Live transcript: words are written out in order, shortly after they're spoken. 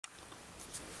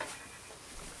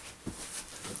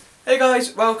Hey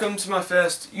guys, welcome to my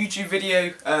first YouTube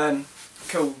video.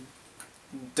 Cool.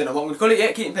 Don't know what I'm going to call it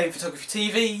yet. Keaton Payne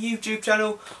Photography TV, YouTube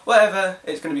channel, whatever.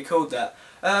 It's going to be called that.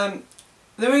 The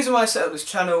reason why I set up this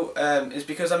channel is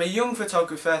because I'm a young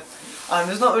photographer, and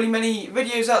there's not really many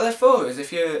videos out there for us.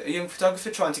 If you're a young photographer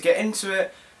trying to get into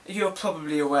it, you're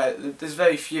probably aware that there's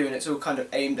very few, and it's all kind of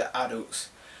aimed at adults.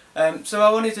 So I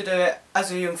wanted to do it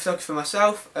as a young photographer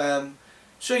myself.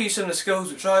 Show you some of the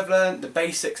skills which I've learned, the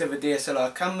basics of a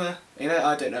DSLR camera. You know,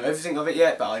 I don't know everything of it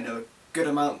yet, but I know a good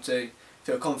amount to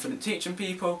feel confident teaching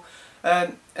people.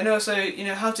 And also, you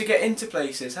know, how to get into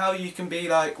places, how you can be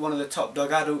like one of the top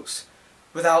dog adults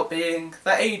without being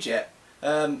that age yet.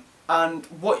 And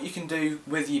what you can do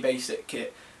with your basic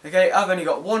kit. Okay, I've only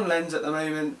got one lens at the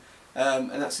moment,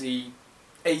 and that's the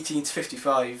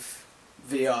 18-55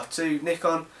 VR2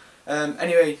 Nikon.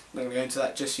 Anyway, I'm not going to go into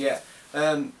that just yet.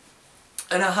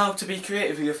 And how to be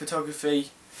creative with your photography,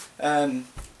 and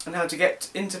how to get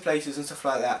into places and stuff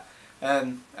like that.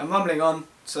 I'm rambling on,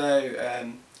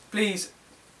 so please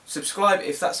subscribe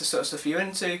if that's the sort of stuff you're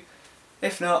into.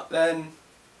 If not, then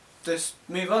just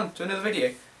move on to another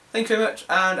video. Thank you very much,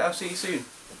 and I'll see you soon.